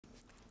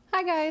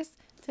Hi guys!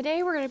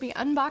 Today we're going to be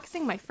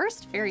unboxing my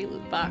first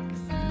FairyLoot box.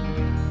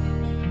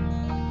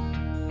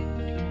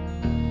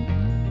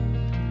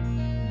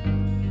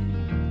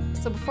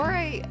 So before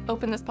I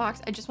open this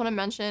box, I just want to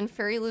mention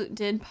FairyLoot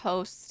did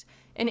post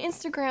an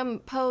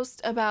Instagram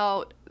post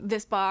about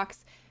this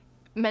box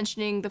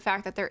mentioning the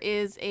fact that there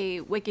is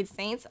a Wicked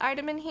Saints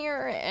item in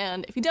here,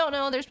 and if you don't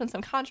know, there's been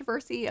some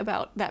controversy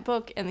about that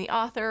book and the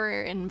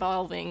author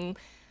involving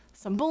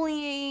some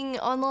bullying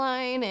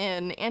online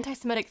and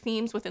anti-Semitic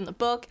themes within the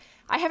book.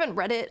 I haven't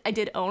read it. I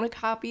did own a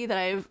copy that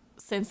I've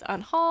since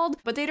unhauled,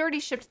 but they'd already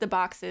shipped the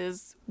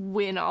boxes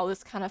when all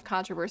this kind of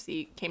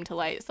controversy came to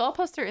light. So I'll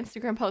post their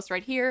Instagram post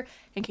right here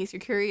in case you're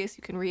curious,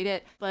 you can read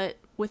it. But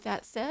with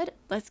that said,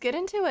 let's get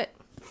into it.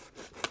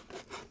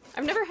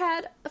 I've never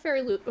had a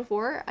FairyLoot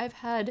before. I've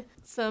had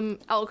some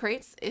owl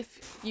crates.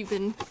 If you've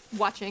been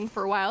watching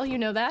for a while, you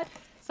know that.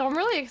 So I'm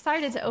really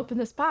excited to open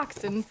this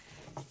box and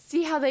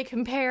see how they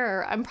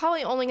compare. I'm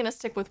probably only going to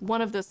stick with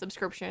one of the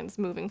subscriptions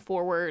moving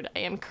forward. I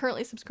am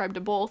currently subscribed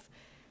to both.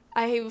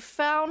 I've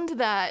found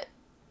that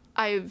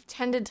I've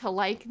tended to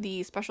like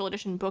the special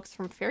edition books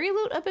from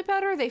FairyLoot a bit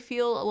better. They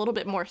feel a little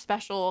bit more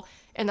special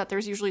in that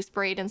there's usually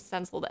sprayed and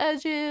stenciled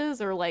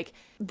edges, or like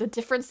the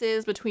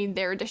differences between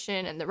their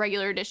edition and the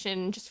regular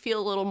edition just feel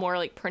a little more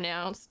like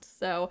pronounced.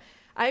 So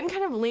I'm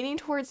kind of leaning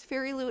towards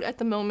FairyLoot at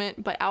the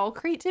moment, but Owl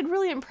Crate did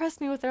really impress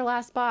me with their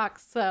last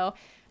box, so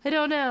I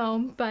don't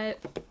know. But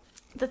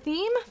the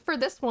theme for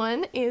this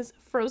one is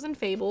Frozen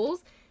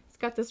Fables. It's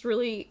got this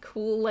really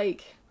cool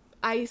like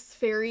ice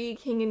fairy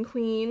king and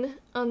queen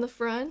on the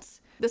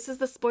front. This is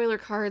the spoiler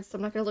card, so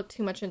I'm not gonna look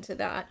too much into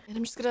that. And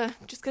I'm just gonna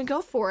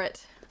go for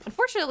it.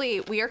 Unfortunately,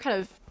 we are kind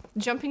of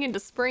jumping into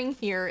spring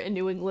here in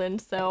New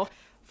England, so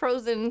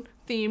Frozen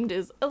themed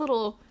is a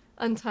little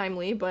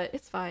untimely, but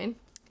it's fine.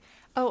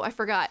 Oh, I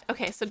forgot.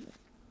 Okay, so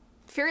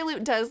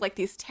FairyLoot does like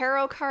these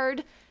tarot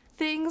card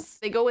things.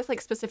 They go with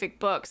like specific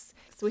books.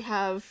 So we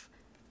have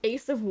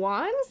Ace of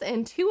Wands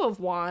and Two of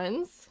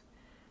Wands.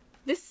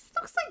 This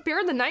looks like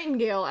Bear the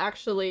Nightingale,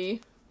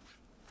 actually.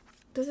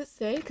 Does it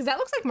say? Because that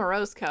looks like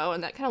Morosco,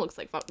 and that kind of looks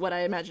like what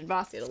I imagined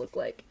Vassia to look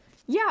like.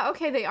 Yeah,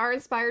 okay, they are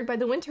inspired by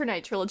the Winter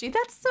Night trilogy.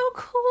 That's so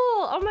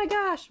cool! Oh my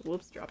gosh.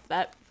 Whoops, dropped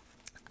that.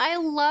 I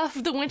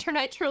love the Winter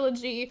Night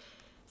trilogy.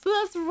 So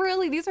that's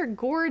really, these are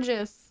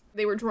gorgeous.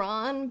 They were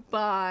drawn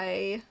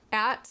by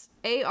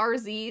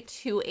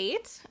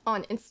 @ARZ28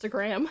 on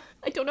Instagram.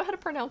 I don't know how to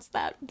pronounce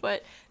that,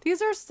 but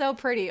these are so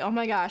pretty. Oh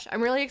my gosh.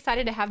 I'm really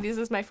excited to have these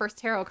as my first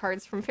tarot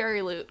cards from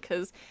FairyLoot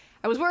because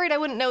I was worried I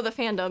wouldn't know the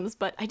fandoms,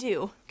 but I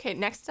do. Okay,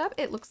 next up,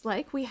 it looks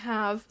like we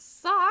have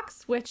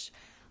socks, which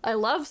I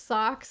love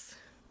socks.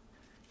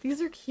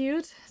 These are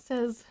cute. It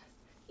says,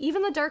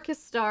 Even the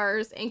Darkest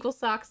Stars, ankle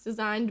socks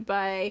designed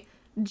by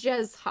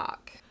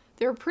Jezhawk.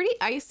 They're pretty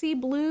icy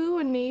blue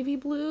and navy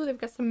blue. They've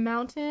got some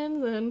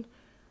mountains and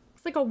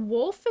looks like a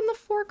wolf in the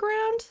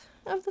foreground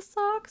of the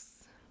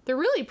socks. They're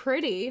really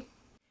pretty.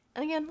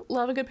 And again,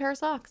 love a good pair of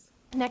socks.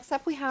 Next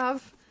up we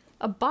have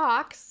a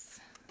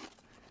box.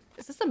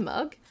 Is this a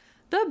mug?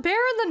 The Bear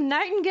and the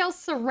Nightingale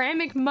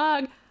ceramic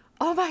mug.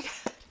 Oh my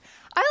god.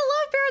 I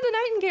love Bear and the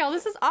Nightingale.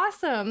 This is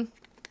awesome.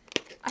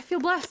 I feel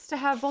blessed to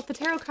have both the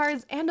tarot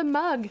cards and a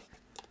mug.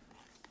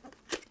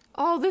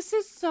 Oh, this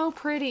is so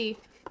pretty.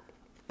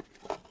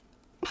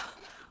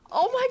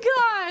 Oh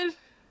my god!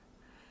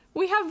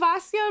 We have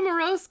Vassia and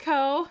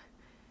Morosco.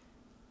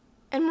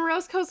 And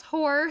Morosco's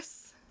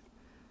horse.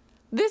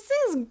 This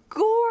is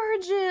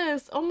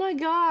gorgeous! Oh my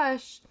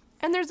gosh.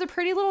 And there's a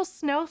pretty little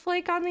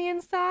snowflake on the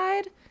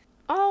inside.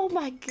 Oh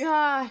my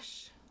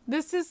gosh.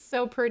 This is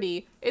so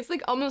pretty. It's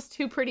like almost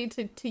too pretty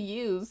to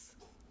use.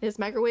 It is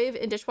microwave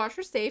and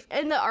dishwasher safe.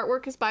 And the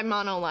artwork is by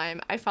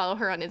Monolime. I follow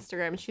her on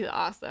Instagram and she's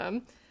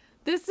awesome.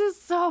 This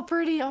is so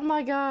pretty. Oh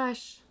my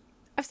gosh.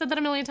 I've said that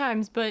a million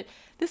times, but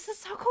this is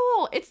so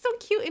cool. It's so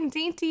cute and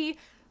dainty.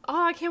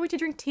 Oh, I can't wait to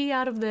drink tea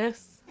out of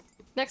this.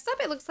 Next up,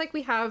 it looks like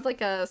we have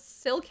like a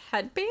silk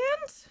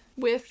headband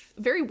with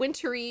very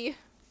wintry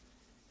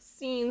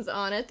scenes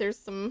on it. There's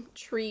some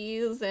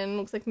trees and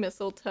looks like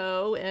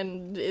mistletoe.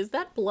 And is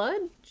that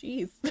blood?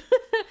 Jeez.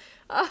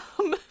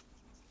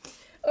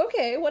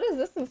 Okay, what is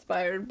this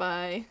inspired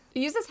by?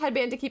 Use this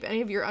headband to keep any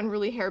of your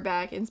unruly hair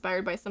back,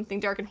 inspired by Something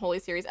Dark and Holy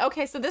series.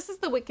 Okay, so this is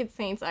the Wicked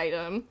Saints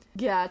item.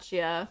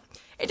 Gotcha.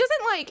 It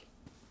doesn't like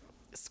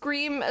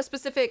scream a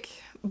specific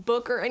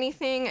book or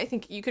anything. I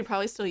think you could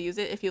probably still use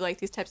it if you like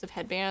these types of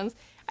headbands.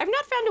 I've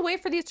not found a way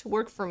for these to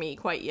work for me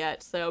quite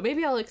yet, so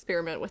maybe I'll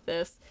experiment with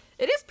this.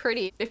 It is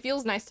pretty. It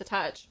feels nice to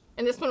touch.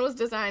 And this one was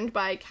designed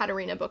by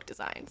Katarina Book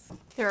Designs.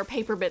 There are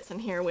paper bits in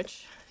here,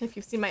 which, if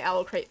you've seen my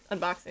Owl Crate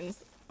unboxings,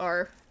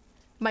 are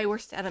my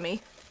worst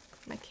enemy.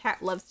 My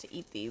cat loves to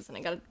eat these and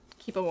I gotta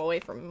keep them away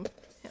from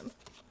him.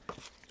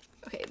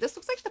 Okay, this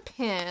looks like the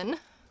pin.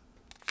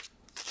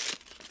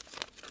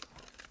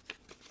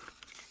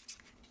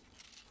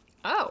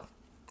 Oh,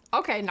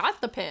 okay, not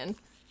the pin.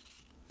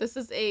 This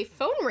is a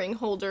phone ring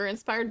holder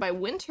inspired by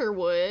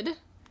Winterwood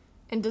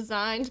and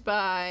designed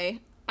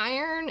by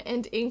Iron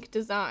and Ink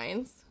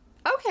Designs.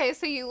 Okay,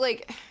 so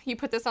you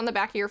put this on the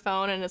back of your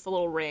phone and it's a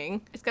little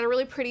ring. It's got a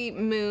really pretty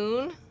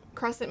moon,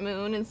 crescent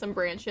moon, and some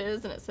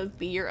branches, and it says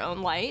be your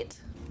own light.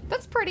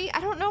 That's pretty. I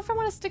don't know if I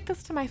want to stick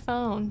this to my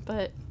phone,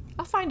 but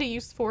I'll find a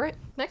use for it.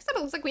 Next up, it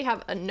looks like we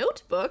have a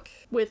notebook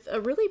with a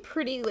really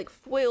pretty like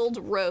foiled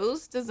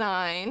rose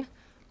design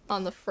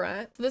on the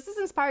front. So this is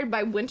inspired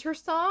by Winter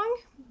Song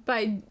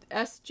by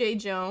S.J.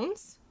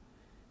 Jones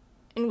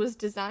and was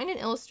designed and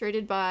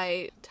illustrated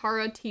by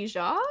Tara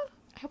Tija.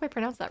 I hope I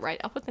pronounced that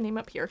right. I'll put the name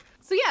up here.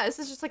 So yeah, this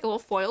is just like a little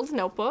foiled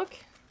notebook.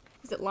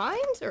 Is it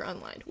lined or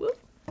unlined? Whoop.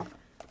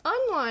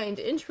 Unlined,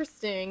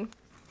 interesting.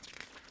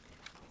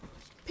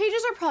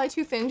 Pages are probably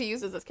too thin to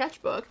use as a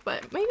sketchbook,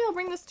 but maybe I'll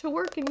bring this to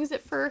work and use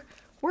it for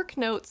work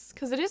notes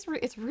because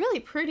it's really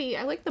pretty.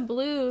 I like the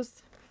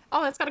blues.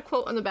 Oh, it's got a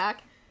quote on the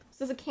back. It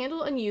says, "A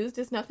candle unused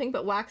is nothing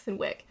but wax and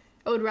wick.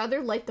 I would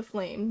rather light the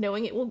flame,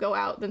 knowing it will go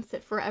out, than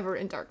sit forever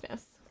in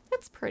darkness."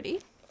 That's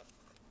pretty.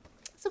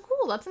 So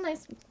cool, that's a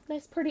nice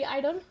pretty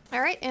item.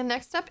 All right, and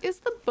next up is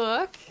the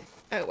book.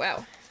 Oh,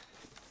 wow.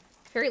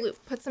 FairyLoot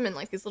puts them in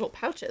like these little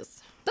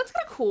pouches. That's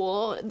kind of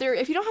cool.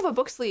 If you don't have a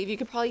book sleeve, you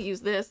could probably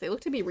use this. They look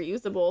to be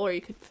reusable, or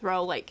you could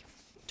throw like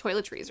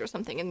toiletries or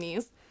something in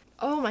these.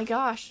 Oh my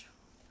gosh.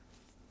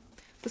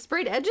 The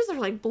sprayed edges are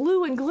like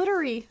blue and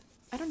glittery.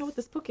 I don't know what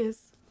this book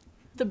is.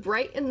 The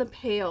Bright and the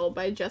Pale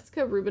by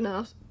Jessica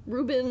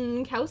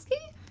Rubinkowski?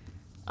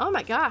 Oh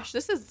my gosh,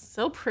 this is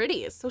so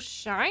pretty. It's so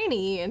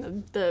shiny,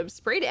 and the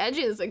sprayed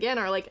edges, again,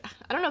 are like,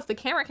 I don't know if the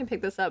camera can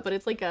pick this up, but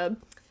it's like a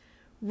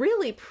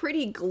really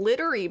pretty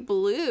glittery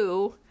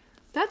blue.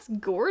 That's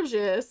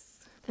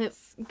gorgeous. And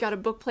it's got a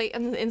book plate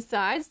on the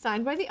inside,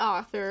 signed by the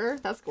author.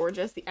 That's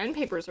gorgeous. The end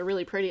papers are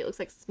really pretty. It looks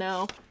like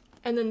snow.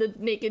 And then the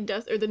naked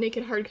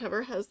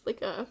hardcover has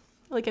like a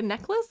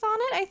necklace on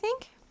it, I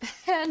think.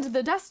 And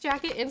the dust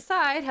jacket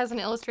inside has an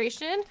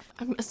illustration,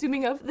 I'm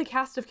assuming, of the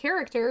cast of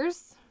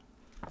characters.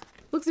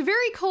 Looks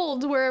very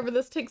cold wherever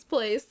this takes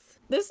place.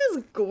 This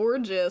is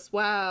gorgeous.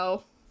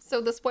 Wow. So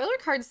the spoiler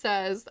card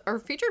says, our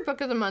featured book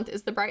of the month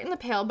is The Bright and the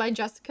Pale by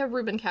Jessica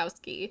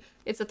Rubinkowski.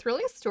 It's a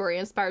thrilling story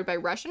inspired by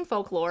Russian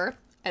folklore.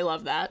 I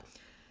love that.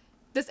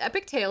 This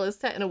epic tale is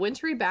set in a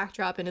wintry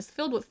backdrop and is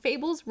filled with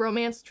fables,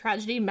 romance,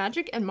 tragedy,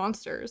 magic, and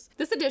monsters.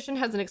 This edition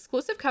has an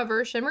exclusive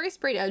cover, shimmery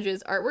sprayed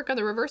edges, artwork on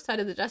the reverse side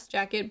of the dust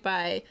jacket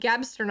by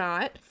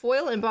Gabsternaut,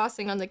 foil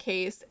embossing on the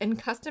case, and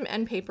custom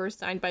end papers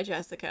signed by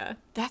Jessica.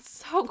 That's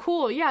so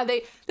cool. Yeah,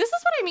 this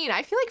is what I mean.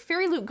 I feel like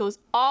FairyLoot goes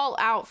all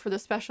out for the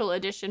special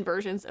edition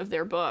versions of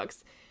their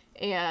books.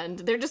 And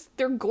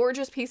they're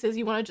gorgeous pieces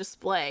you want to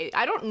display.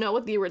 I don't know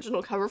what the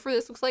original cover for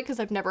this looks like because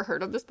I've never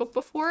heard of this book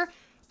before.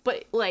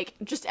 But like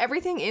just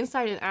everything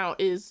inside and out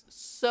is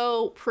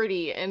so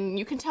pretty, and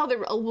you can tell there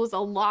was a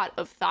lot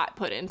of thought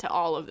put into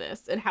all of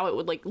this and how it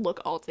would like look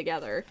all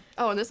together.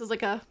 Oh, and this is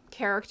like a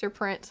character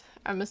print,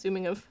 I'm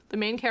assuming, of the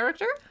main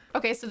character.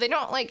 Okay, so they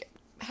don't like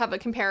have a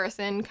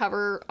comparison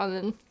cover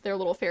on their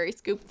little fairy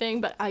scoop thing,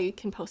 but I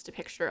can post a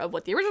picture of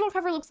what the original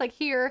cover looks like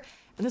here,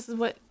 and this is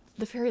what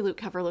the FairyLoot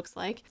cover looks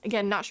like.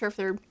 Again, not sure if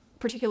they're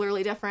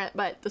particularly different,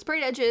 but the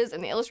sprayed edges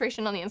and the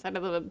illustration on the inside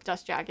of the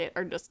dust jacket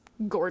are just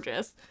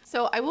gorgeous.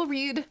 So I will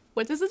read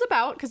what this is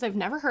about because I've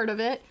never heard of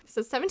it. It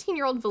says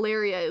 17-year-old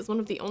Valeria is one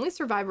of the only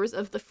survivors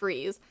of the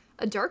freeze,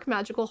 a dark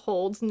magical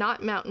hold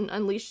not mountain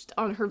unleashed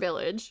on her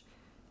village.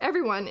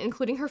 Everyone,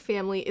 including her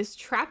family, is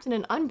trapped in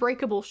an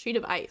unbreakable sheet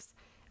of ice.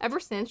 Ever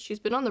since, she's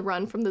been on the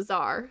run from the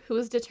Tsar, who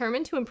is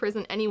determined to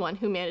imprison anyone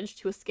who managed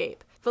to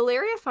escape.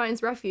 Valeria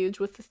finds refuge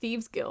with the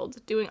Thieves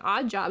Guild, doing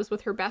odd jobs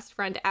with her best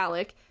friend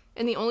Alec,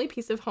 and the only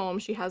piece of home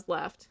she has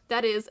left.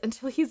 That is,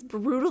 until he's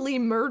brutally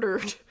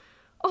murdered.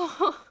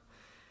 Oh.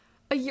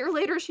 A year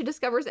later, she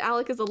discovers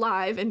Alec is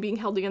alive and being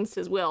held against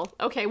his will.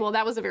 Okay, well,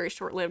 that was a very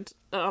short-lived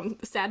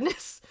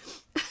sadness.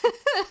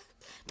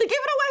 They give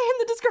it away in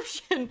the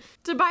description.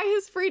 To buy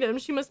his freedom,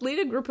 she must lead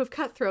a group of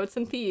cutthroats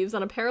and thieves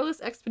on a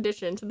perilous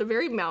expedition to the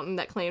very mountain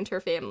that claimed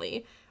her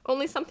family.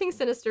 Only something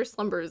sinister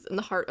slumbers in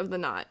the heart of the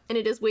knot, and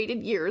it has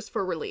waited years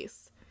for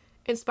release.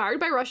 Inspired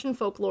by Russian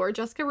folklore,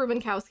 Jessica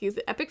Rubinkowski's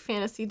epic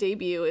fantasy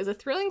debut is a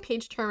thrilling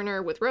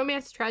page-turner with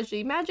romance,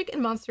 tragedy, magic,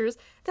 and monsters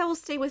that will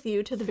stay with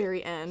you to the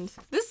very end.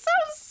 This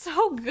sounds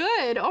so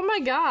good! Oh my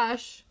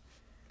gosh.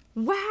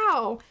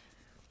 Wow.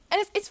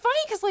 And it's funny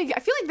because, like,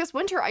 I feel like this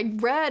winter I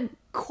read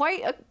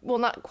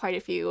not quite a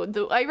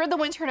few. I read the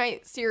Winter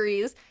Night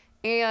series,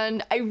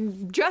 and I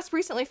just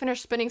recently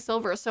finished Spinning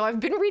Silver, so I've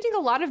been reading a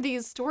lot of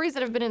these stories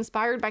that have been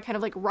inspired by kind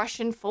of like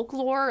Russian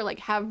folklore, or like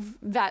have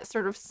that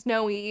sort of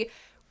snowy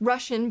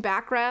Russian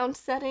background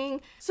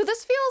setting. So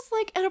this feels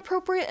like an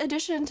appropriate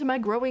addition to my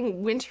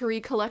growing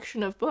wintry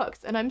collection of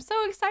books, and I'm so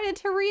excited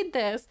to read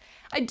this.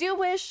 I do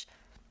wish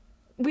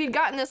we'd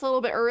gotten this a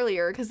little bit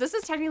earlier, because this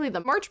is technically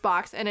the March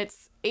box, and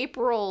it's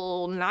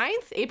April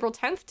 9th, April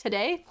 10th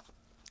today.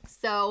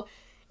 So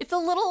it's a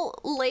little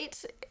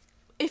late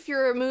if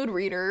you're a mood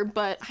reader,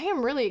 but I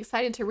am really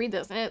excited to read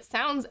this, and it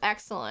sounds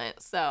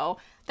excellent. So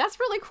that's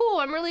really cool.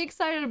 I'm really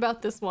excited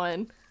about this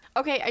one.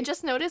 Okay, I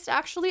just noticed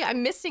actually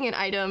I'm missing an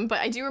item, but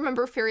I do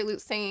remember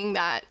FairyLoot saying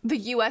that the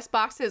US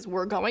boxes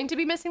were going to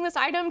be missing this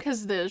item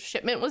because the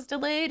shipment was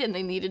delayed and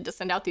they needed to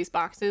send out these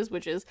boxes,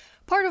 which is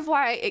part of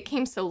why it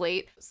came so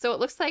late. So it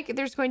looks like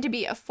there's going to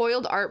be a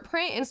foiled art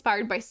print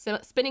inspired by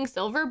Spinning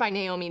Silver by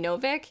Naomi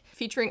Novik,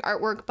 featuring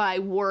artwork by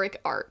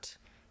Warwick Art.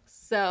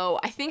 So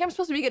I think I'm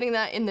supposed to be getting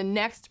that in the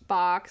next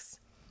box.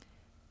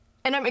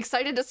 And I'm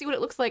excited to see what it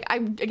looks like.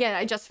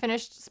 I just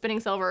finished Spinning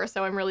Silver,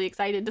 so I'm really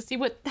excited to see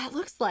what that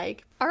looks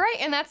like. All right,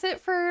 and that's it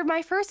for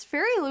my first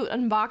FairyLoot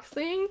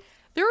unboxing.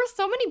 There were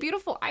so many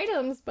beautiful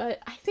items,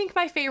 but I think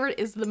my favorite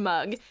is the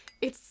mug.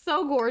 It's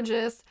so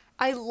gorgeous.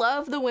 I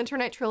love the Winter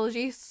Night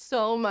trilogy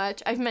so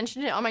much. I've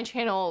mentioned it on my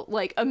channel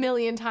like a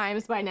million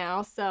times by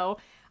now, so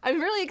I'm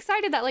really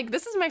excited that like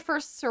this is my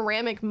first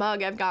ceramic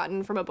mug I've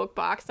gotten from a book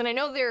box, and I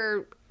know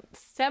they're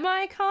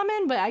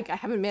semi-common, but I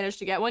haven't managed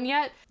to get one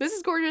yet. This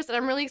is gorgeous and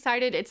I'm really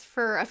excited. It's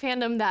for a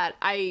fandom that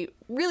I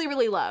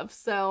really love,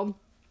 so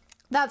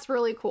that's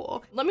really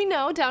cool. Let me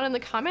know down in the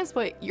comments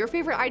what your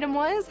favorite item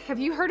was. Have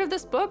you heard of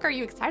this book? Are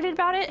you excited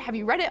about it? Have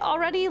you read it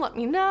already? Let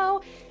me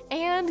know.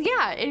 And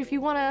yeah, if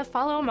you want to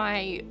follow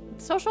my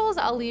socials,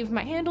 I'll leave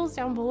my handles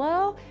down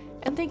below.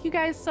 And thank you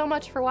guys so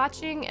much for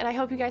watching, and I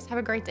hope you guys have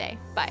a great day.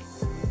 Bye.